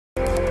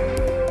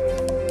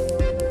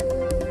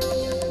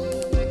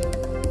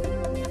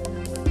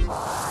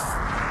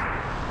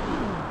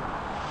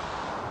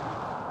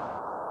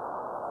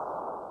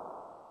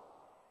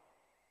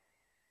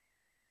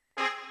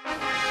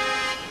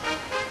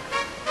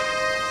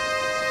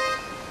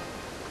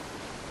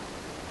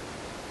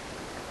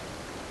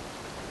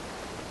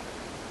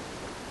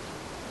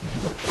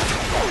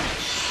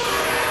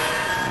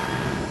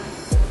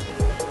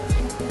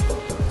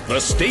The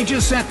stage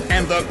is set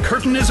and the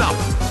curtain is up.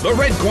 The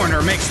red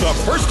corner makes the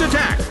first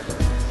attack.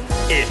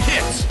 It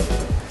hits.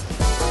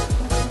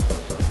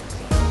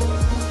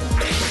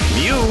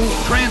 Mew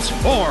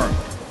transformed.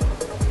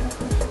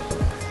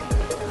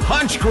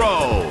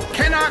 Punch-Crow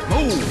cannot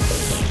move.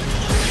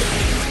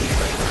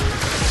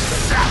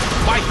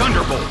 Zapped by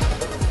Thunderbolt.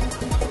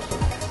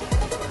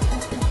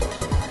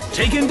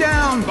 Taken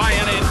down by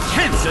an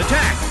intense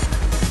attack.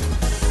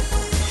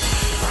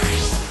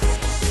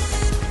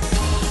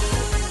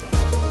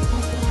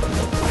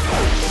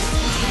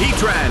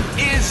 Heatran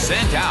is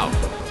sent out.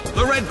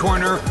 The red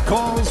corner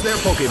calls their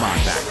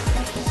Pokemon back.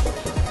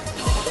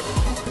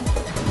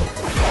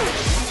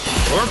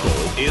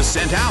 Torkoal is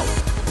sent out.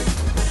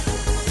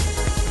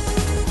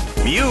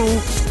 Mew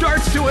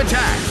starts to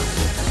attack.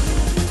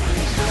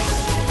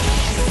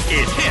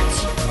 It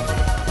hits.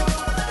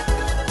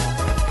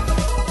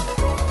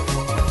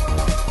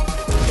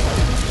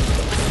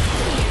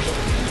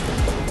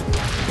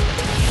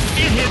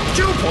 It hit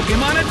 2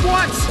 Pokemon at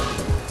once.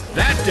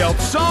 That dealt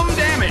some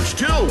damage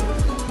too.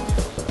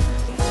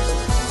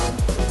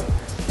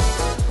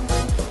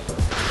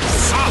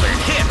 Solid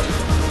hit.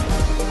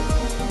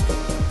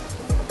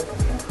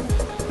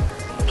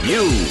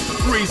 Mew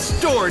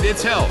restored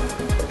its health.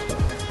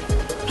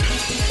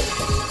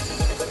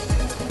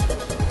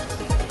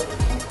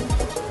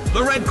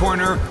 The red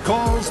corner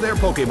calls their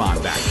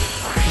Pokemon back.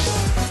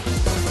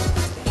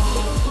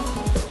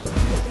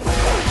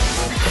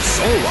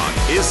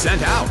 Solrock is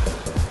sent out.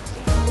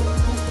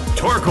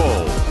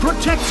 Torkoal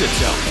protects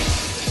itself.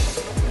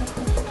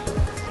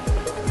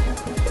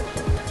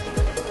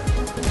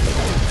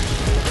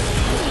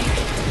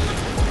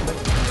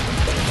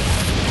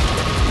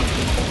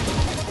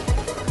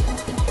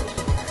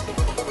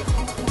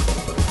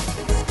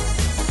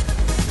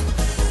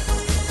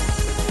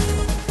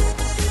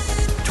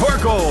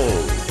 Torkoal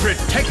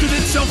protected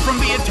itself from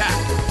the attack.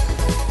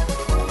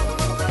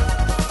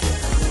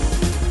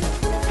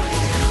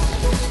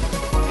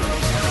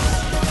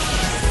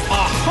 A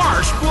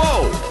harsh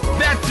blow!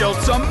 That dealt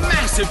some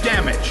massive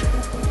damage.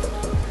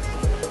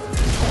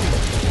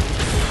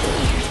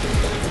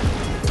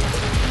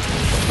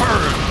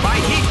 Burned by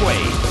Heat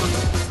Wave.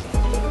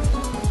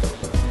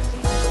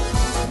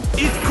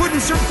 It couldn't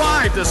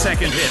survive the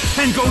second hit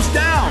and goes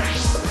down.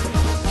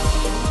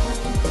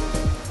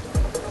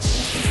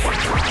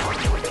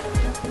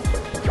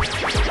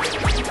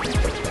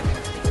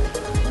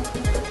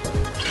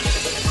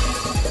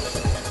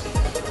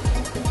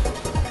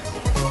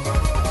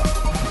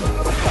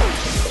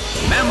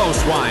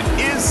 Swine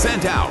is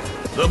sent out.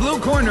 The blue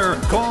corner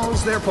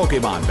calls their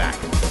Pokemon back.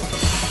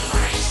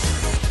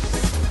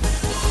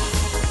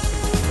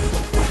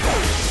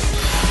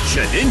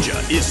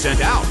 Shedinja is sent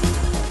out.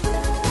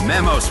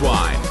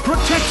 Mamoswine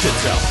protects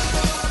itself.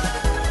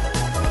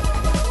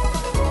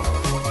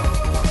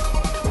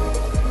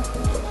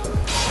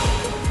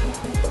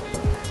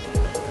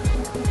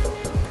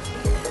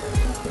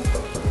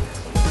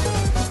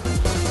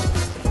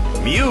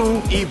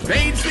 Mew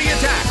evades the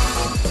attack.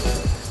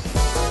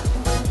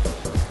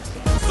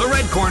 The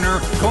red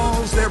corner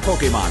calls their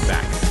Pokemon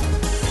back.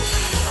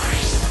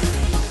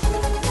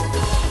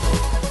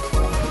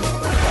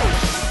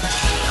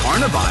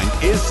 Carnivine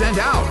is sent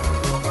out.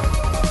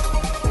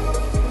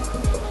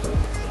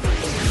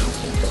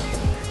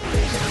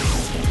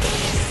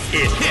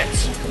 It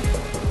hits.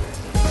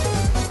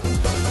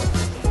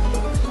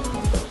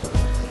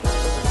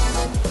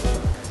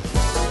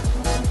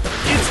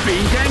 It's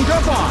being ganged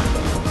up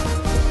on.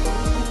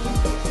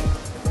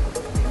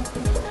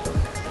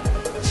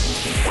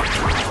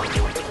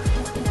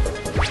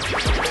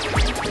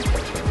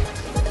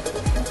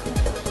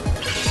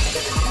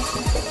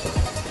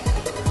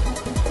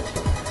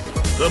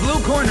 The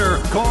blue corner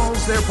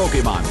calls their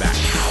Pokemon back.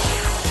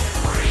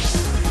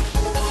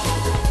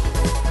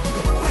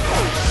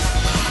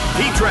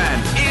 Heatran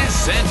is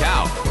sent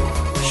out.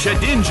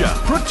 Shedinja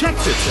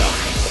protects itself.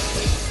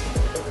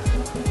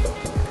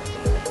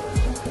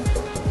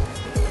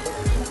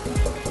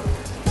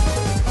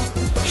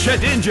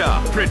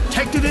 Shedinja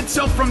protected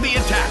itself from the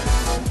attack.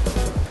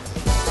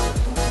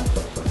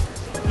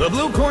 The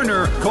blue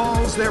corner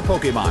calls their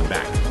Pokemon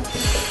back.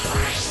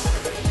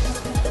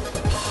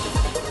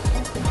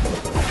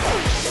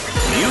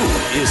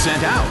 Is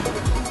sent out.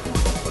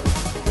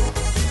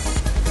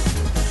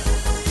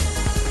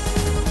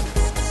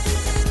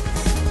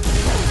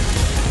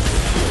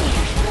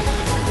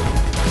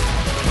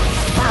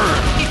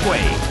 Burn Heat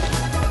Wave.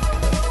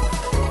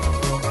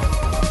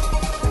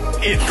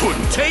 It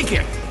couldn't take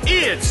it.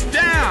 It's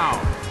down.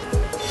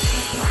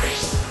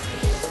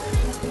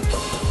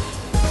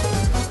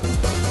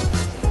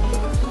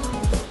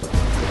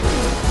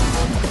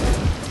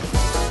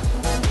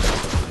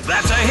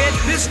 That's a hit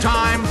this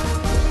time.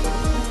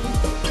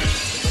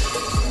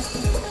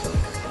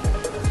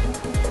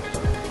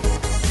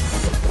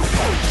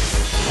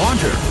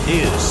 Haunter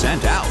is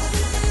sent out.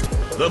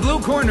 The blue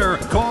corner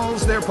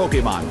calls their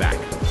Pokemon back.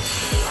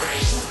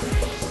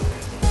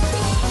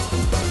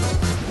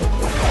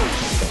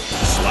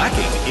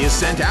 Slacking is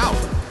sent out.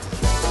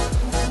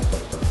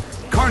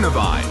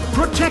 Carnivine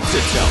protects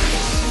itself.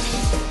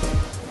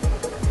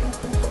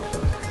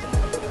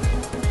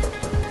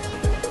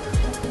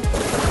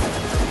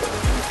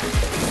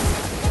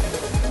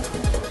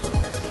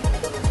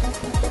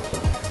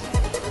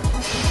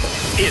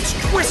 It's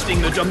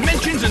twisting the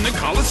dimensions in the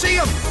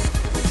Colosseum.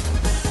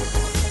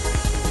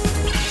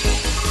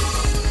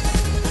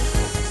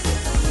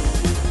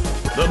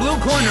 The blue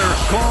corner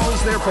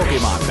calls their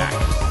Pokemon back.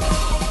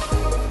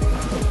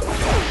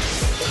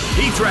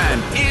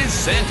 Heatran is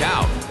sent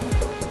out.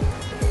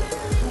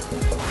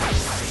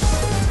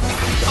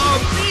 A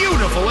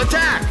beautiful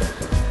attack!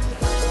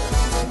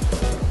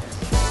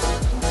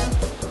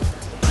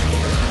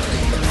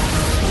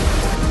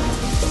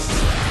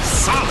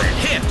 Solid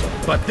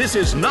hit, but this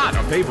is not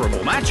a favorable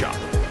matchup.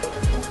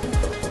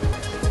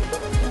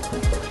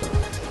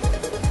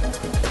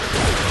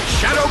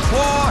 Shadow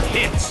Claw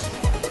hits.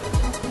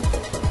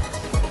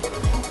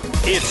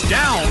 It's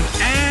down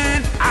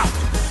and out.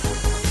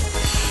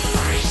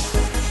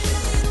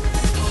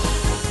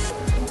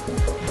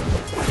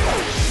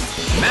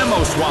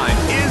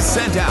 Mamoswine is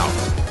sent out.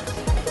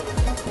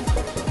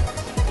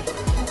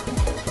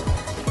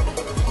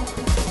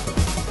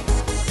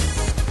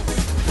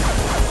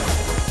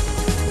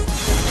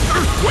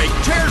 Earthquake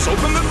tears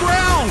open the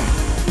ground.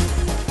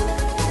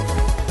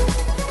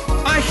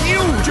 A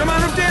huge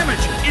amount of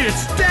damage.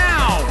 It's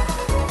down.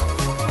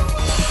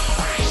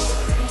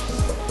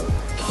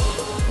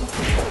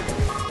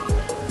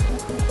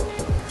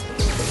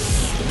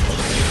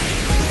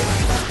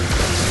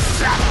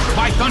 Zapped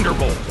by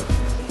Thunderbolt.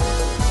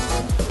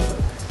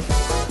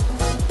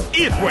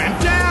 It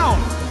went down!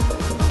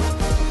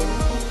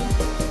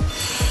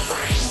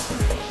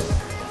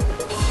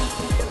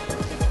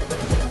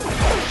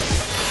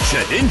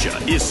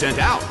 Shedinja is sent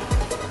out.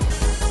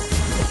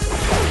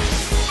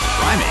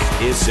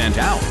 Primate is sent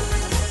out.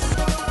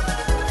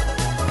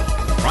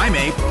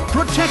 Primate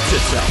protects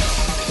itself.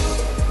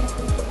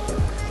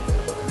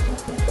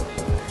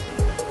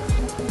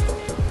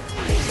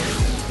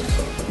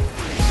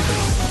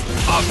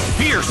 A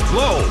fierce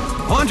blow.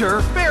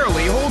 Hunter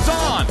barely holds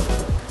on.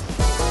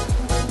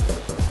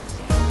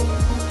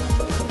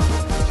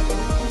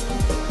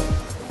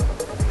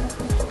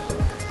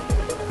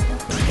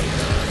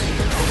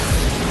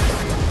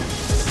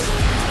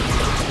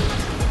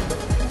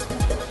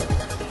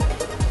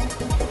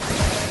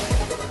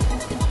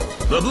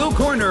 The blue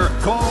corner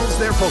calls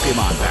their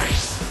Pokemon back.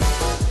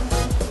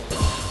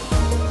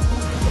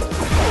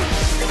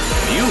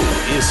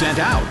 Mew is sent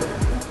out.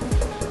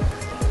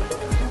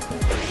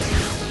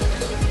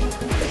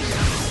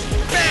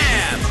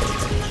 Bam!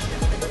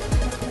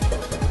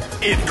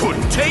 It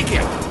couldn't take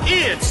it.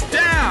 It's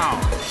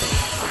down.